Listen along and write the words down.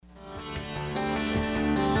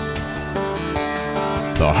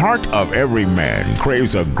The heart of every man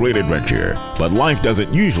craves a great adventure, but life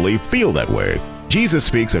doesn't usually feel that way. Jesus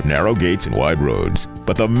speaks of narrow gates and wide roads,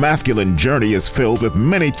 but the masculine journey is filled with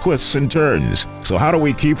many twists and turns. So how do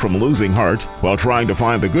we keep from losing heart while trying to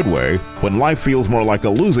find the good way when life feels more like a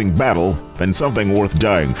losing battle than something worth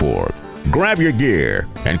dying for? Grab your gear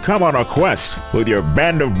and come on a quest with your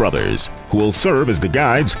band of brothers who will serve as the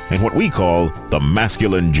guides in what we call the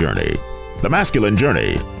masculine journey. The masculine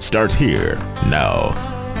journey starts here now.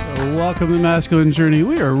 Welcome to the Masculine Journey.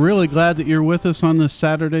 We are really glad that you're with us on this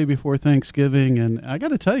Saturday before Thanksgiving. And I got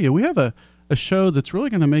to tell you, we have a show that's really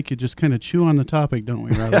going to make you just kind of chew on the topic, don't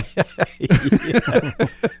we, Riley?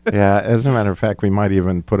 Yeah, as a matter of fact, we might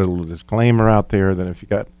even put a little disclaimer out there that if you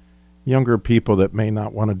got younger people that may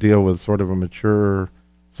not want to deal with sort of a mature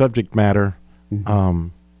subject matter,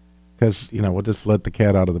 because, we'll just let the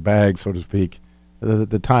cat out of the bag, so to speak.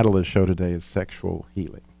 The title of the show today is Sexual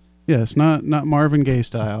Healing. Yes, not Marvin Gaye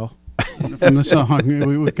style from the song.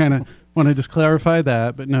 We kind of want to just clarify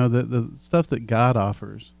that, but no, the stuff that God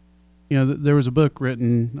offers. There was a book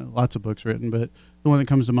written, lots of books written, but the one that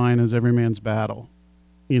comes to mind is Every Man's Battle,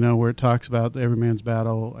 where it talks about every man's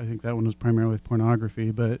battle. I think that one was primarily with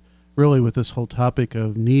pornography, but really with this whole topic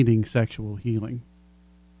of needing sexual healing.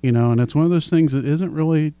 And it's one of those things that isn't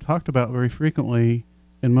really talked about very frequently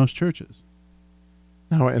in most churches.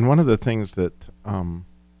 No, and one of the things that...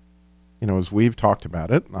 as we've talked about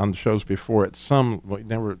it on the shows before, we've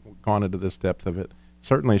never gone into this depth of it,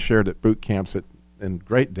 certainly shared at boot camps in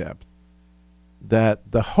great depth,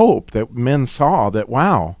 that the hope that men saw that,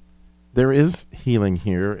 wow, there is healing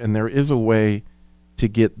here and there is a way to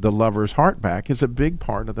get the lover's heart back is a big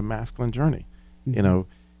part of the masculine journey.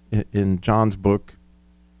 Mm-hmm. In John's book,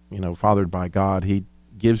 Fathered by God, he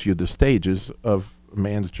gives you the stages of a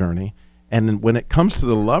man's journey. And then when it comes to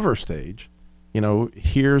the lover stage,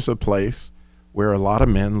 here's a place where a lot of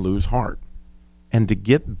men lose heart. And to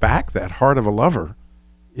get back that heart of a lover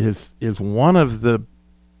is one of the,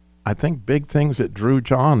 I think, big things that drew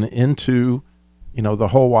John into, the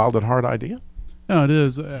whole wild at heart idea. No, it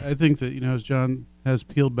is. I think that, as John has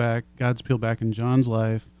God's peeled back in John's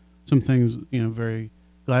life, some things, very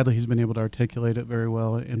gladly he's been able to articulate it very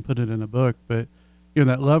well and put it in a book. But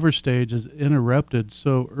that lover stage is interrupted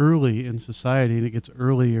so early in society, and it gets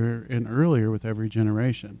earlier and earlier with every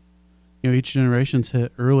generation. Each generation's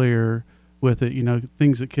hit earlier with it.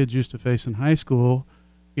 Things that kids used to face in high school,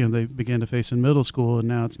 they began to face in middle school, and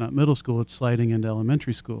now it's not middle school, it's sliding into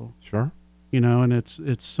elementary school. Sure. And it's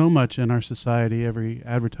so much in our society. Every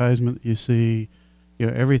advertisement that you see,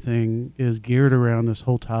 everything is geared around this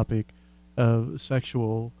whole topic of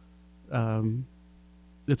sexual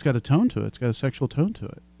it's got a tone to it. It's got a sexual tone to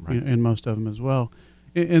it, right. And most of them as well.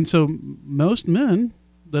 And so most men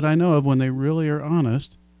that I know of, when they really are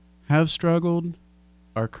honest, have struggled,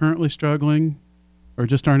 are currently struggling, or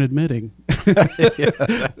just aren't admitting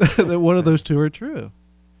that one of those two are true.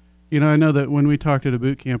 I know that when we talked at a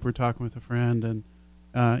boot camp, we're talking with a friend,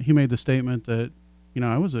 and he made the statement that,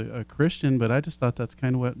 I was a Christian, but I just thought that's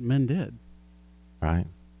kind of what men did. Right.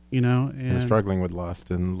 And struggling with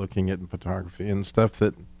lust and looking at photography and stuff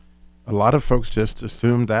that a lot of folks just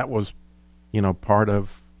assumed that was, part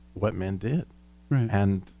of what men did. Right.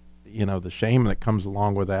 And, the shame that comes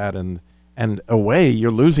along with that, and a way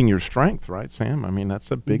you're losing your strength, right, Sam? I mean,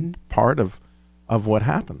 that's a big part of what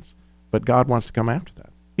happens. But God wants to come after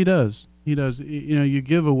that. He does. He does. You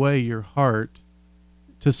give away your heart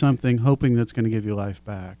to something hoping that's going to give you life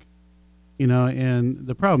back. And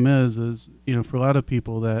the problem is, for a lot of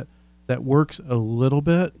people that works a little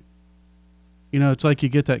bit, it's like you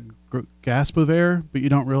get that gasp of air, but you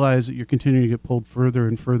don't realize that you're continuing to get pulled further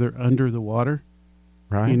and further under the water.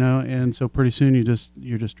 Right. And so pretty soon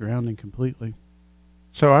you're just drowning completely.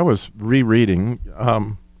 So I was rereading,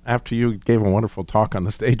 after you gave a wonderful talk on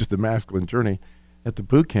the stage of the masculine journey at the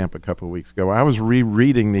boot camp a couple of weeks ago, I was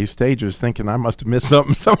rereading these stages thinking I must have missed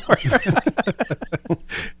something somewhere.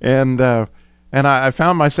 And I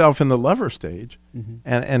found myself in the lover stage,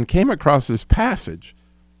 and came across this passage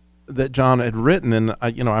that John had written. And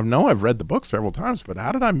I know I've read the book several times, but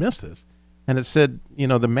how did I miss this? And it said,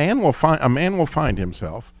 a man will find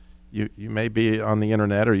himself. You may be on the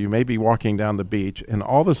internet, or you may be walking down the beach, and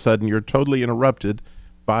all of a sudden you're totally interrupted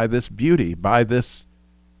by this beauty, by this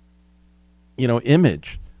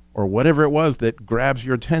image or whatever it was that grabs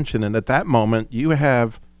your attention. And at that moment, you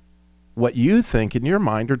have what you think in your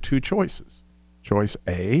mind are two choices. Choice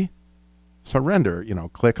A, surrender,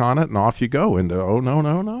 click on it and off you go into, oh,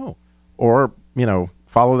 no. Or,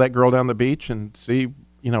 follow that girl down the beach and see,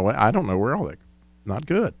 I don't know where all that, not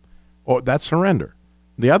good. Or that's surrender.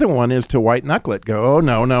 The other one is to white knuckle it, go, oh,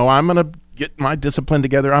 no, I'm going to get my discipline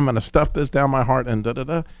together. I'm going to stuff this down my heart and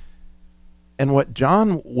da-da-da. And what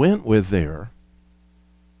John went with there,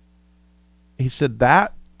 he said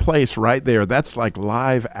that place right there, that's like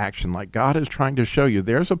live action. Like God is trying to show you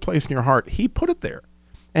there's a place in your heart. He put it there.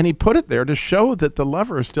 And he put it there to show that the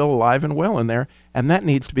lover is still alive and well in there, and that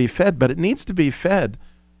needs to be fed. But it needs to be fed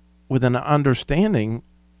with an understanding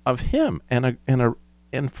of him and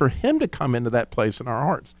for him to come into that place in our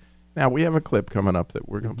hearts. Now, we have a clip coming up that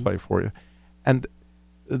we're going to play for you. And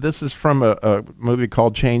this is from a movie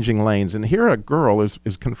called Changing Lanes. And here a girl is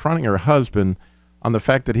confronting her husband on the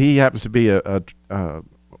fact that he happens to be a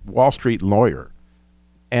Wall Street lawyer,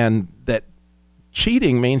 and that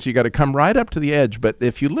cheating means you got to come right up to the edge. But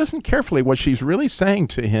if you listen carefully, what she's really saying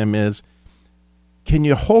to him is, can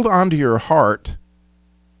you hold on to your heart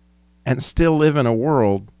and still live in a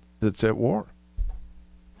world that's at war?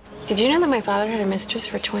 Did you know that my father had a mistress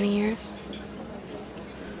for 20 years?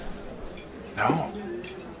 No.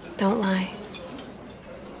 Don't lie.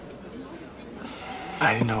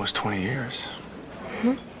 I didn't know it was 20 years.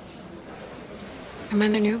 My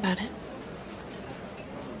mother knew about it.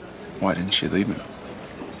 Why didn't she leave me?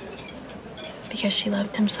 Because she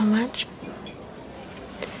loved him so much.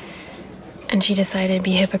 And she decided it'd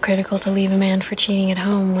be hypocritical to leave a man for cheating at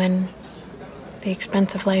home when the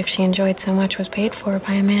expensive life she enjoyed so much was paid for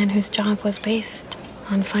by a man whose job was based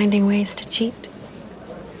on finding ways to cheat.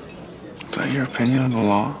 Is that your opinion of the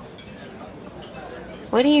law?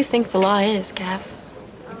 What do you think the law is, Gav?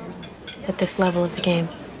 At this level of the game.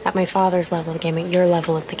 At my father's level of the game, at your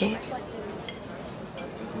level of the game.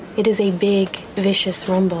 It is a big, vicious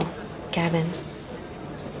rumble, Gavin.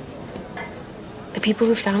 The people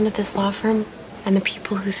who founded this law firm and the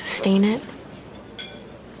people who sustain it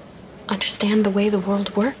understand the way the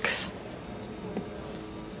world works.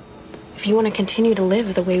 If you want to continue to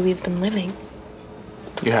live the way we've been living,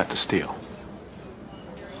 You have to steal.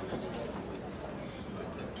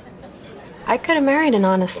 I could have married an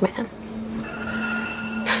honest man.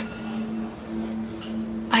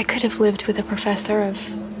 I could have lived with a professor of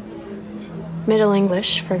Middle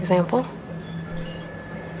English, for example,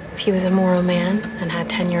 if he was a moral man and had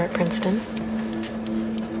tenure at Princeton.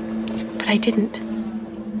 But I didn't.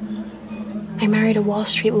 I married a Wall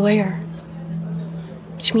Street lawyer,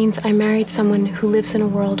 which means I married someone who lives in a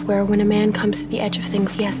world where when a man comes to the edge of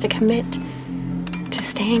things, he has to commit to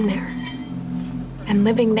staying there and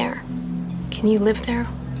living there. Can you live there,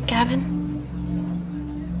 Gavin?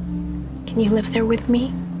 Can you live there with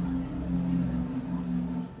me?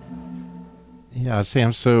 Yeah,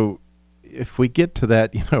 Sam, so if we get to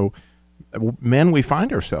that, men, we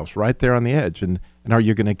find ourselves right there on the edge. And are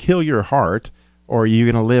you going to kill your heart, or are you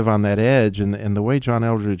going to live on that edge? And the way John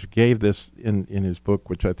Eldredge gave this in his book,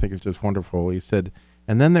 which I think is just wonderful, he said,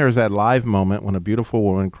 and then there's that live moment when a beautiful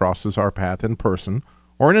woman crosses our path in person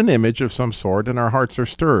or in an image of some sort, and our hearts are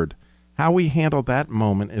stirred. How we handle that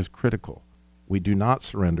moment is critical. We do not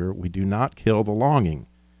surrender. We do not kill the longing.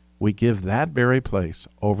 We give that very place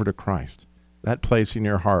over to Christ. That place in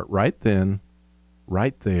your heart right then,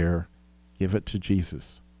 right there, give it to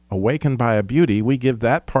Jesus. Awakened by a beauty, we give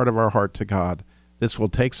that part of our heart to God. This will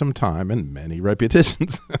take some time and many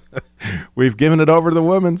repetitions. We've given it over to the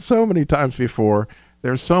woman so many times before.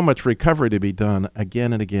 There's so much recovery to be done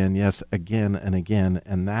again and again, yes, again and again,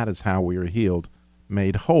 and that is how we are healed,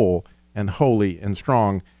 made whole and holy and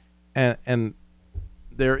strong. And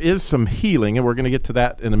there is some healing, and we're going to get to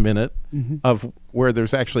that in a minute, of where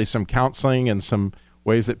there's actually some counseling and some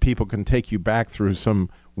ways that people can take you back through some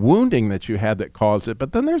wounding that you had that caused it.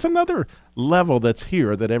 But then there's another level that's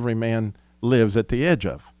here that every man lives at the edge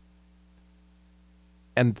of.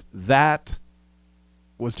 And that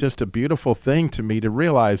was just a beautiful thing to me to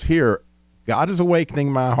realize here, God is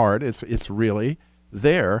awakening my heart. It's really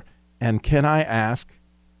there. And can I ask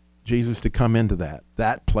Jesus to come into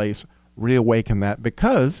that place, reawaken that?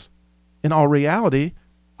 Because in all reality,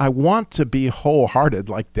 I want to be wholehearted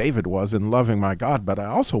like David was in loving my God, but I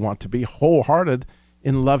also want to be wholehearted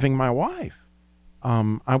in loving my wife.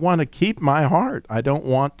 I want to keep my heart. I don't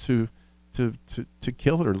want to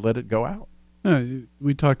kill it or let it go out.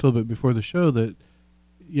 We talked a little bit before the show that,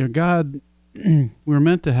 God, we're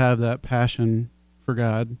meant to have that passion for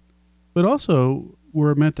God, but also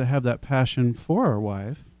we're meant to have that passion for our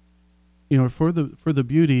wife, for the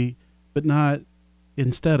beauty, but not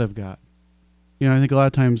instead of God. I think a lot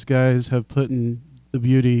of times guys have put in the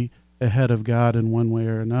beauty ahead of God in one way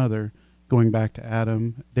or another, going back to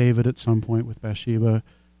Adam, David at some point with Bathsheba.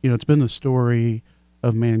 It's been the story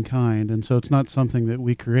of mankind, and so it's not something that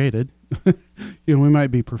we created. We might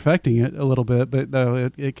be perfecting it a little bit, but no,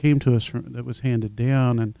 it came to us that was handed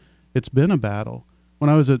down, and it's been a battle. when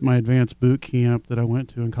I was at my advanced boot camp that I went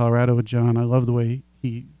to in Colorado with John, I love the way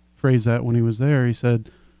he phrased that when he was there. He said,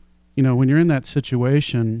 you know, when you're in that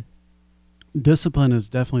situation, discipline is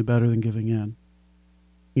definitely better than giving in.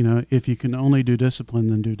 You know, if you can only do discipline,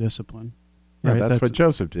 then do discipline. Yeah, right? that's what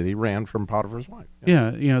Joseph did. He ran from Potiphar's wife.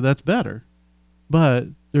 Yeah, you know, that's better. But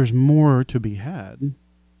there's more to be had.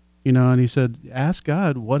 You know, and he said, ask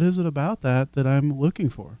God, what is it about that I'm looking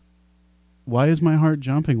for? Why is my heart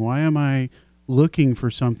jumping? Why am I looking for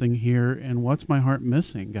something here? And what's my heart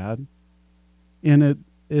missing, God? And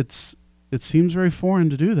it seems very foreign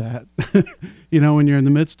to do that. You know, when you're in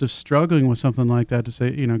the midst of struggling with something like that, to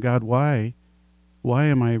say, you know, God, why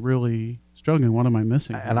am I really struggling? What am I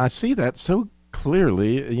missing? And I see that so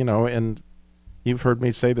clearly, you know, and you've heard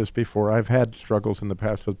me say this before. I've had struggles in the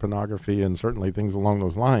past with pornography and certainly things along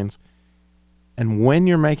those lines. And when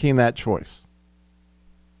you're making that choice,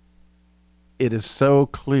 it is so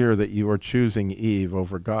clear that you are choosing Eve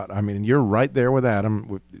over God. I mean, you're right there with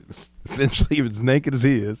Adam, essentially as naked as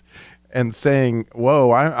he is, and saying,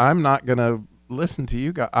 whoa, I'm not going to listen to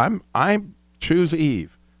you, God. I choose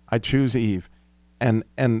Eve. I choose Eve. And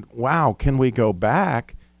wow, can we go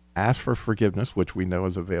back, ask for forgiveness, which we know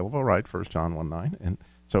is available, right? 1 John 1:9. And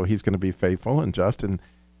so he's going to be faithful and just. And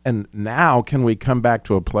now can we come back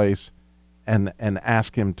to a place and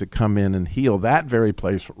ask him to come in and heal that very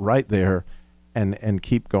place right there and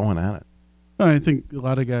keep going at it? I think a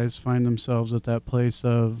lot of guys find themselves at that place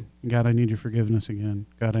of, God, I need your forgiveness again.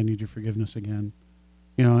 God, I need your forgiveness again.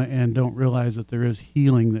 You know, and don't realize that there is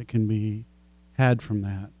healing that can be had from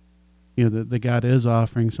that. You know, that God is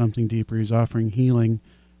offering something deeper. He's offering healing.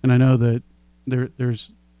 And I know that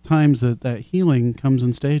there's times that healing comes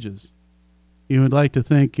in stages. You would like to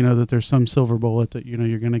think, you know, that there's some silver bullet that, you know,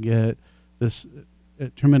 you're going to get this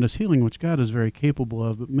tremendous healing, which God is very capable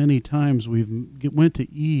of. But many times went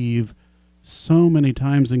to Eve so many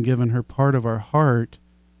times and given her part of our heart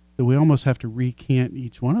that we almost have to recant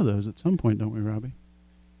each one of those at some point, don't we, Robbie?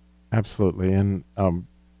 Absolutely. And,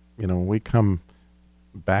 you know, when we come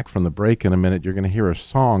back from the break in a minute, you're going to hear a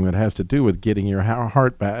song that has to do with getting your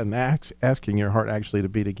heart back and asking your heart actually to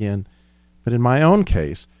beat again. But in my own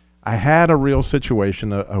case, I had a real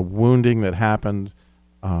situation, a wounding that happened.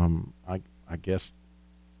 I guess,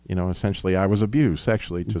 you know, essentially I was abused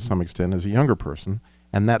sexually to some extent as a younger person,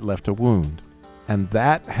 and that left a wound. And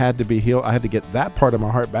that had to be healed. I had to get that part of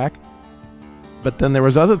my heart back. But then there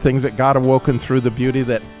was other things that God awoken through the beauty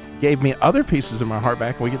that gave me other pieces of my heart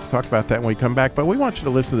back, and we get to talk about that when we come back. But we want you to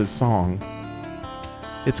listen to this song.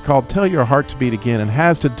 It's called Tell Your Heart to Beat Again, and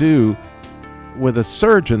has to do with a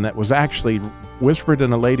surgeon that was actually whispered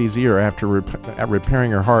in a lady's ear after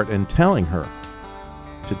repairing her heart and telling her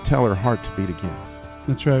to tell her heart to beat again.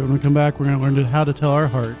 That's right. When we come back, we're going to learn how to tell our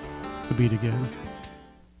heart to beat again.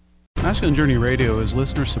 Masculine Journey Radio is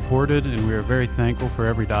listener supported, and we are very thankful for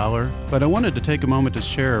every dollar. But I wanted to take a moment to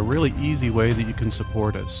share a really easy way that you can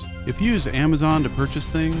support us. If you use Amazon to purchase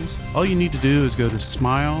things, all you need to do is go to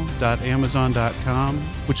smile.amazon.com,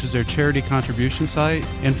 which is their charity contribution site,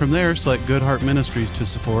 and from there select Good Heart Ministries to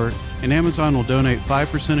support, and Amazon will donate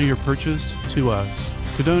 5% of your purchase to us.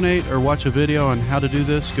 To donate or watch a video on how to do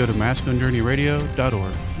this, go to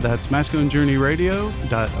masculinejourneyradio.org. That's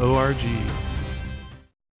masculinejourneyradio.org.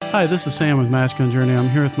 Hi, this is Sam with Masculine Journey. I'm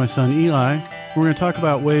here with my son Eli. We're going to talk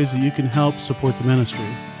about ways that you can help support the ministry.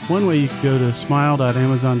 One way, you can go to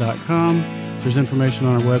smile.amazon.com. There's information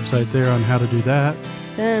on our website there on how to do that.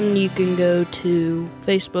 Then you can go to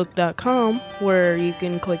facebook.com where you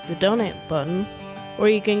can click the donate button, or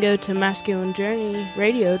you can go to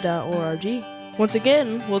masculinejourneyradio.org. Once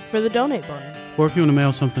again, look for the donate button. Or if you want to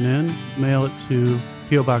mail something in, mail it to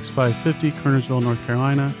P.O. Box 550, Kernersville, North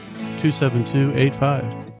Carolina, 27285.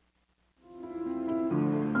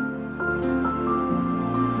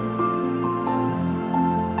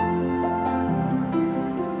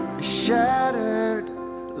 Shattered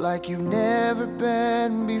like you've never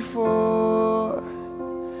been before.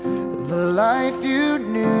 The life you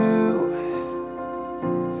knew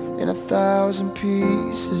in 1,000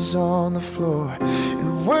 pieces on the floor.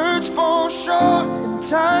 And words fall short in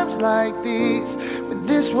times like these, when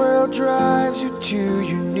this world drives you to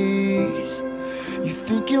your knees. You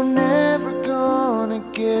think you're never gonna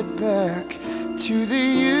get back to the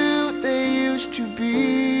you they used to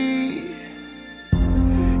be.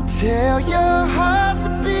 Tell your heart to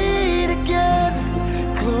beat again.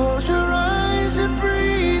 Close your eyes and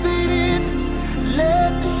breathe it in.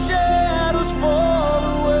 Let the shadows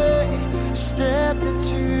fall away. Step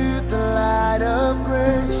into the light of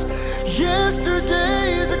grace.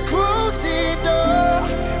 Yesterday's a closing door.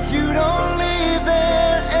 You don't live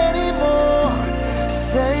there anymore.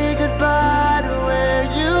 Say goodbye to where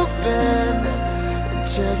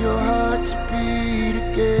tell your heart to beat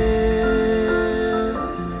again.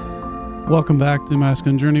 Welcome back to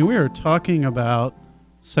Masculine Journey. We are talking about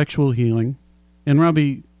sexual healing. And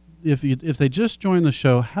Robbie, if they just joined the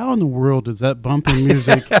show, how in the world does that bumping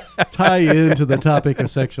music tie into the topic of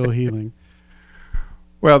sexual healing?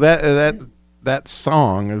 Well, that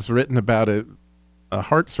song is written about a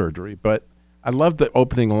heart surgery, but I love the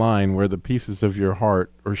opening line where the pieces of your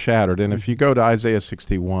heart are shattered. And if you go to Isaiah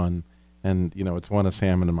 61, and it's one of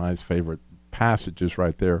Sam and my favorite passages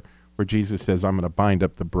right there, where Jesus says, I'm going to bind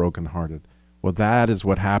up the brokenhearted. Well, that is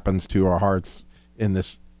what happens to our hearts in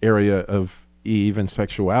this area of Eve and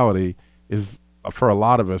sexuality. Is for a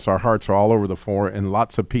lot of us, our hearts are all over the floor in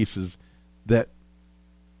lots of pieces that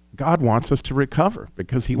God wants us to recover,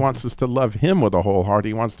 because he wants us to love him with a whole heart.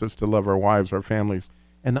 He wants us to love our wives, our families,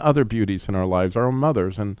 and other beauties in our lives, our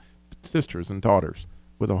mothers and sisters and daughters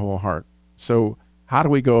with a whole heart. So how do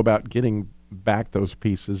we go about getting back those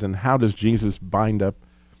pieces, and how does Jesus bind up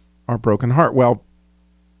our broken heart? Well,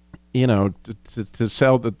 to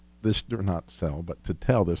sell this, or not sell, but to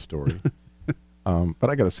tell this story. But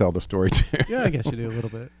I got to sell the story too. Yeah, I guess you do a little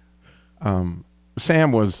bit.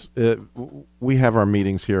 Sam was, we have our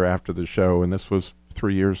meetings here after the show, and this was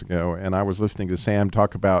 3 years ago, and I was listening to Sam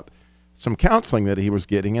talk about some counseling that he was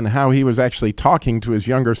getting and how he was actually talking to his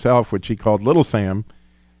younger self, which he called Little Sam,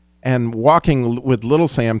 and walking with Little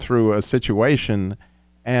Sam through a situation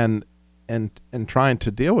and trying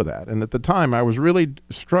to deal with that. And at the time, I was really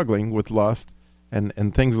struggling with lust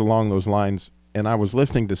and things along those lines. And I was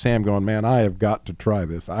listening to Sam going, man, I have got to try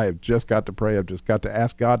this. I have just got to pray. I've just got to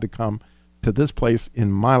ask God to come to this place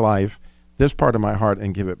in my life, this part of my heart,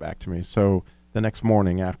 and give it back to me. So the next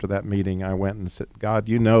morning after that meeting, I went and said, God,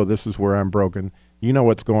 this is where I'm broken. You know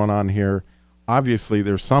what's going on here. Obviously,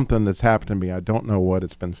 there's something that's happened to me. I don't know what.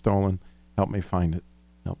 It's been stolen. Help me find it.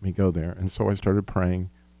 Help me go there. And so I started praying,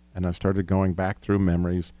 and I started going back through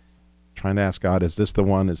memories, trying to ask God, is this the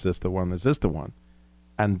one? Is this the one? Is this the one?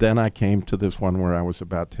 And then I came to this one where I was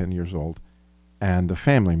about 10 years old, and a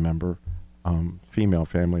family member, female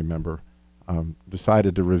family member,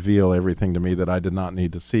 decided to reveal everything to me that I did not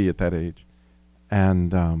need to see at that age.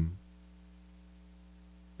 And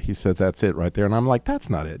he said, that's it right there. And I'm like, that's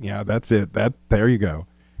not it. Yeah, that's it. There you go.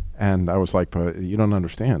 And I was like, but you don't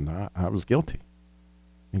understand. I was guilty.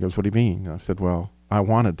 He goes, what do you mean? And I said, well, I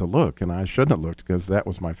wanted to look, and I shouldn't have looked because that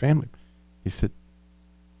was my family. He said,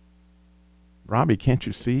 Robbie, can't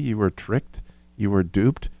you see you were tricked? You were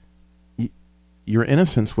duped. Your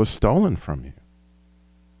innocence was stolen from you.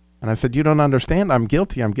 And I said, you don't understand. I'm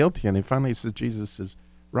guilty. I'm guilty. And he finally says, Jesus says,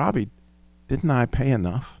 Robbie, didn't I pay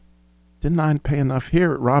enough? Didn't I pay enough?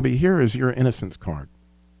 Here, Robbie, here is your innocence card.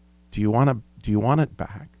 Do you want it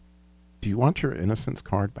back? Do you want your innocence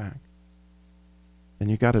card back?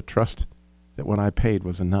 And you got to trust that what I paid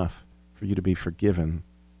was enough for you to be forgiven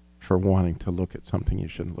for wanting to look at something you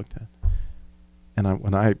shouldn't have looked at. And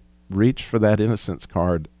when I reached for that innocence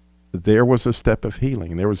card, there was a step of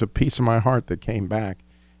healing. There was a piece of my heart that came back.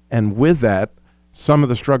 And with that, some of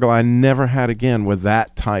the struggle I never had again with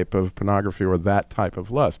that type of pornography or that type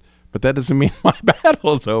of lust. But that doesn't mean my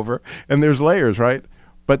battle's over. And there's layers, right?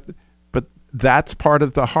 But that's part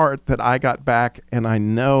of the heart that I got back, and I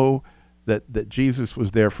know that Jesus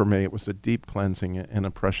was there for me. It was a deep cleansing and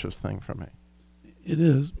a precious thing for me. It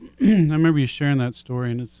is. I remember you sharing that story,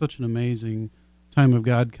 and it's such an amazing time of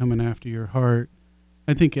God coming after your heart.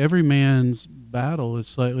 I think every man's battle is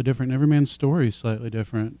slightly different. Every man's story is slightly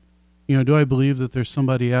different. Do I believe that there's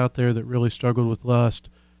somebody out there that really struggled with lust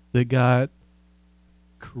that got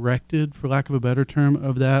corrected, for lack of a better term,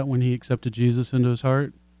 of that when he accepted Jesus into his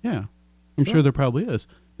heart? Yeah, I'm sure there probably is.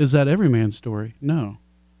 Is that every man's story? No.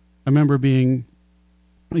 I remember being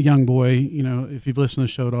a young boy, if you've listened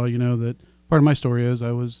to the show at all, you know that part of my story is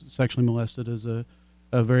I was sexually molested as a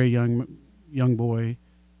very young boy,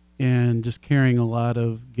 and just carrying a lot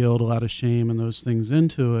of guilt, a lot of shame and those things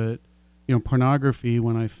into it. Pornography,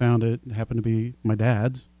 when I found it happened to be my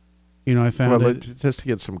dad's. I found it. Just to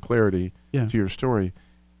get some clarity to your story,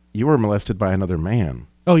 you were molested by another man.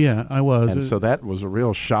 Oh, yeah, I was. And so that was a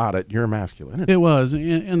real shot at your masculinity. It was.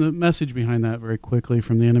 And the message behind that very quickly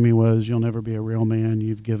from the enemy was, you'll never be a real man.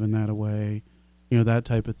 You've given that away, that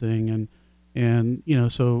type of thing. And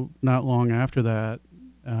so not long after that,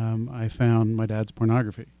 I found my dad's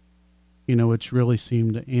pornography, which really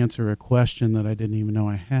seemed to answer a question that I didn't even know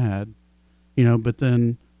I had. But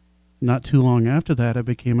then not too long after that, I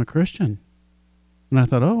became a Christian. And I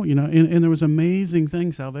thought, and there was amazing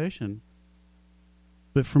thing, salvation.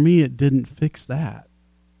 But for me, it didn't fix that.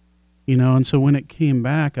 And so when it came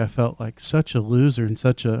back, I felt like such a loser and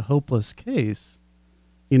such a hopeless case.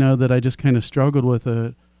 that I just kind of struggled with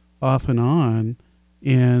it off and on.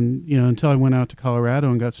 And, until I went out to Colorado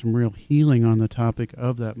and got some real healing on the topic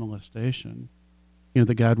of that molestation,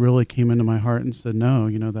 that God really came into my heart and said, no,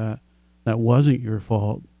 that wasn't your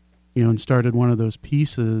fault, and started one of those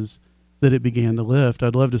pieces that it began to lift.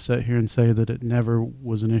 I'd love to sit here and say that it never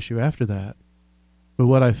was an issue after that. But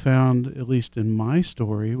what I found, at least in my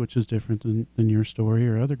story, which is different than your story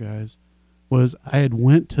or other guys, was I had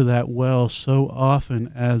went to that well so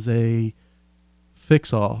often as a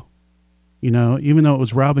fix-all. Even though it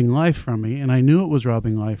was robbing life from me, and I knew it was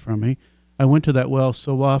robbing life from me, I went to that well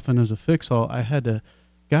so often as a fix-all.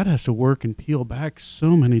 God has to work and peel back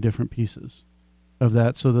so many different pieces of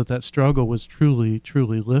that so that struggle was truly,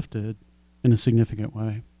 truly lifted in a significant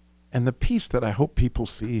way. And the piece that I hope people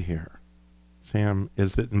see here, Sam,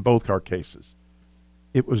 is that in both our cases,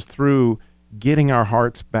 it was through getting our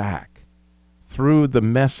hearts back, through the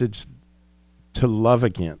message to love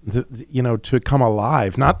again, to come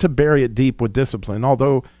alive, not to bury it deep with discipline,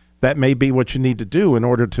 although that may be what you need to do in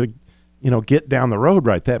order to, get down the road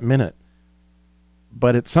right that minute.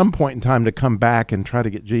 But at some point in time to come back and try to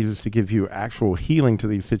get Jesus to give you actual healing to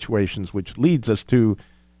these situations, which leads us to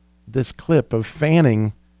this clip of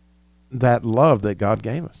fanning that love that God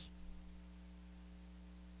gave us.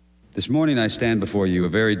 This morning I stand before you a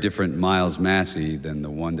very different Miles Massey than the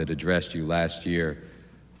one that addressed you last year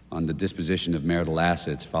on the disposition of marital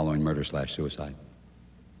assets following murder/suicide.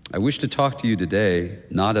 I wish to talk to you today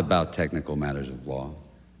not about technical matters of law.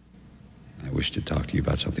 I wish to talk to you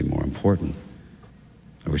about something more important.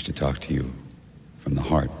 I wish to talk to you from the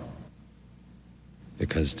heart.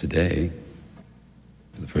 Because today,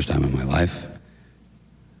 for the first time in my life,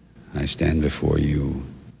 I stand before you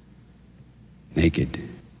naked,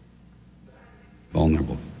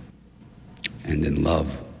 vulnerable, and in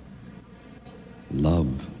love.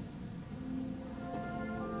 Love.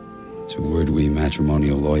 It's a word we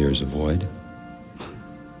matrimonial lawyers avoid.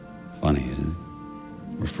 Funny, isn't it?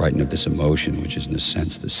 We're frightened of this emotion, which is in a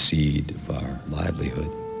sense the seed of our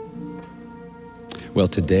livelihood. Well,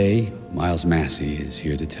 today, Miles Massey is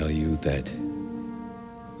here to tell you that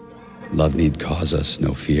love need cause us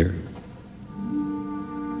no fear.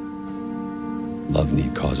 Love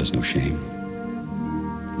need cause us no shame.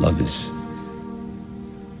 Love is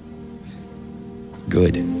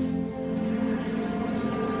good.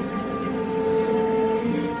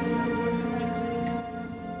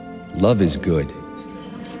 Love is good.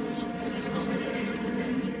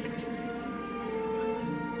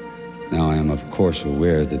 Now, I am of course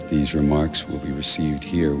aware that these remarks will be received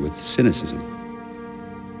here with cynicism.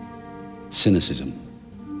 Cynicism,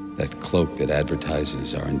 that cloak that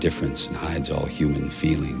advertises our indifference and hides all human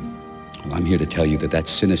feeling. Well, I'm here to tell you that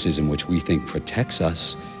cynicism which we think protects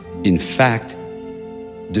us, in fact,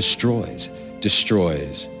 destroys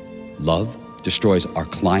love, destroys our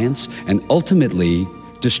clients, and ultimately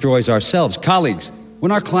destroys ourselves. Colleagues,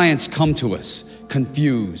 when our clients come to us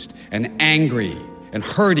confused and angry and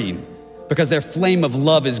hurting because their flame of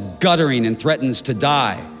love is guttering and threatens to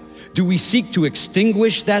die, do we seek to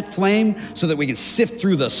extinguish that flame so that we can sift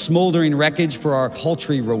through the smoldering wreckage for our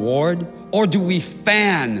paltry reward? Or do we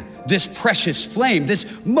fan this precious flame, this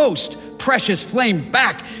most precious flame,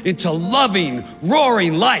 back into loving,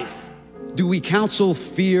 roaring life? Do we counsel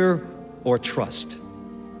fear or trust?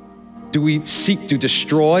 Do we seek to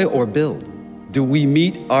destroy or build? Do we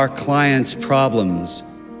meet our clients' problems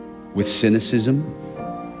with cynicism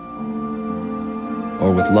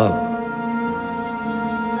or with love?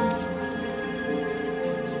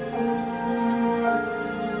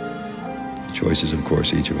 The choice is, of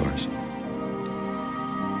course, each of ours.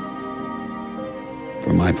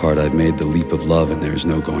 For my part, I've made the leap of love, and there's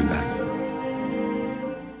no going back.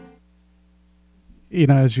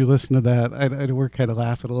 As you listen to that, we're kind of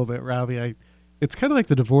laughing a little bit, Robbie. It's kind of like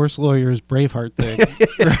the divorce lawyer's Braveheart thing,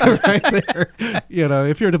 right there.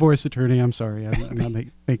 If you're a divorce attorney, I'm sorry, I'm not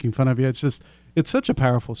making fun of you. It's such a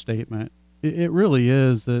powerful statement. It really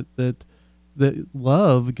is that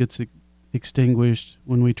love gets extinguished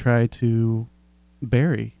when we try to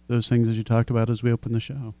bury those things, as you talked about as we opened the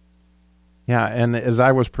show. Yeah, and as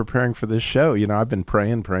I was preparing for this show, I've been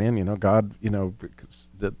praying, God, because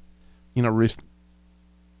that,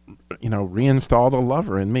 reinstall the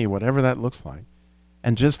lover in me, whatever that looks like.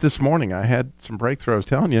 And just this morning, I had some breakthrough. I was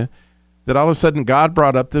telling you that all of a sudden God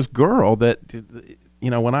brought up this girl that,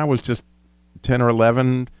 when I was just 10 or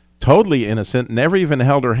 11, totally innocent, never even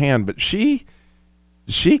held her hand, but she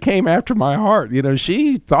came after my heart.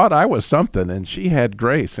 She thought I was something, and she had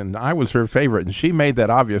grace, and I was her favorite, and she made that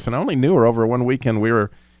obvious. And I only knew her over one weekend. We were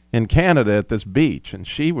in Canada at this beach, and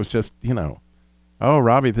she was just, oh,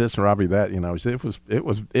 Robbie this and Robbie that.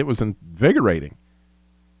 It was invigorating.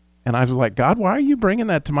 And I was like, God, why are you bringing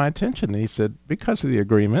that to my attention? And he said, because of the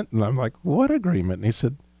agreement. And I'm like, what agreement? And he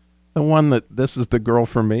said, the one that this is the girl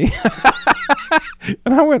for me.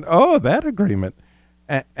 And I went, oh, that agreement.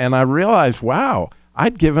 And I realized, wow,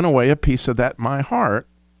 I'd given away a piece of my heart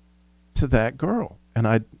to that girl. And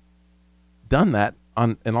I'd done that.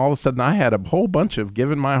 And all of a sudden I had a whole bunch of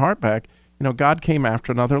giving my heart back. God came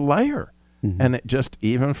after another layer. Mm-hmm. And it just,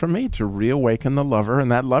 even for me, to reawaken the lover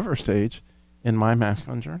and that lover stage in my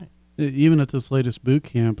masculine journey. Even at this latest boot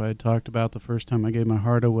camp, I had talked about the first time I gave my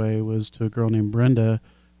heart away was to a girl named Brenda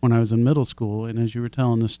when I was in middle school. And as you were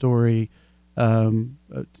telling the story, telling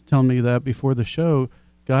me that before the show,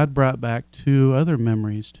 God brought back 2 other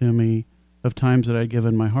memories to me of times that I'd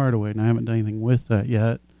given my heart away. And I haven't done anything with that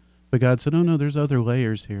yet. But God said, oh, no, there's other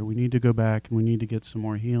layers here. We need to go back and we need to get some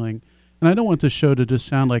more healing. And I don't want this show to just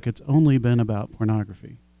sound like it's only been about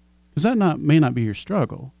pornography, because that may not be your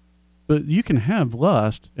struggle. But you can have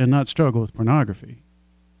lust and not struggle with pornography.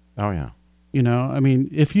 Oh, yeah.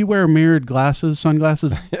 If you wear mirrored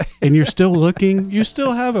sunglasses, and you're still looking, you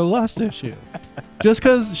still have a lust issue. Just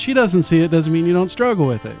because she doesn't see it doesn't mean you don't struggle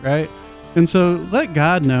with it, right? And so let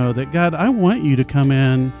God know that, God, I want you to come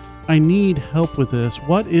in. I need help with this.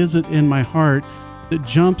 What is it in my heart that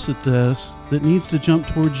jumps at this, that needs to jump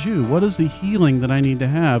towards you? What is the healing that I need to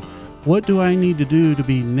have? What do I need to do to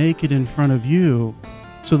be naked in front of you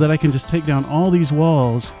so that I can just take down all these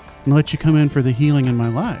walls and let you come in for the healing in my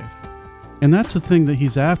life? And that's the thing that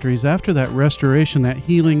he's after. He's after that restoration, that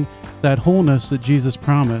healing, that wholeness that Jesus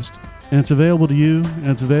promised. And it's available to you, and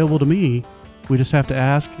it's available to me. We just have to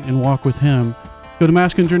ask and walk with him. Go to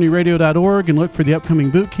masculinejourneyradio.org and look for the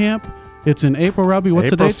upcoming boot camp. It's in April, Robbie.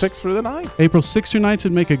 What's the date? April 6th through the 9th. April 6th through 9th,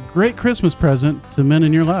 and make a great Christmas present to men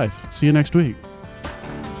in your life. See you next week.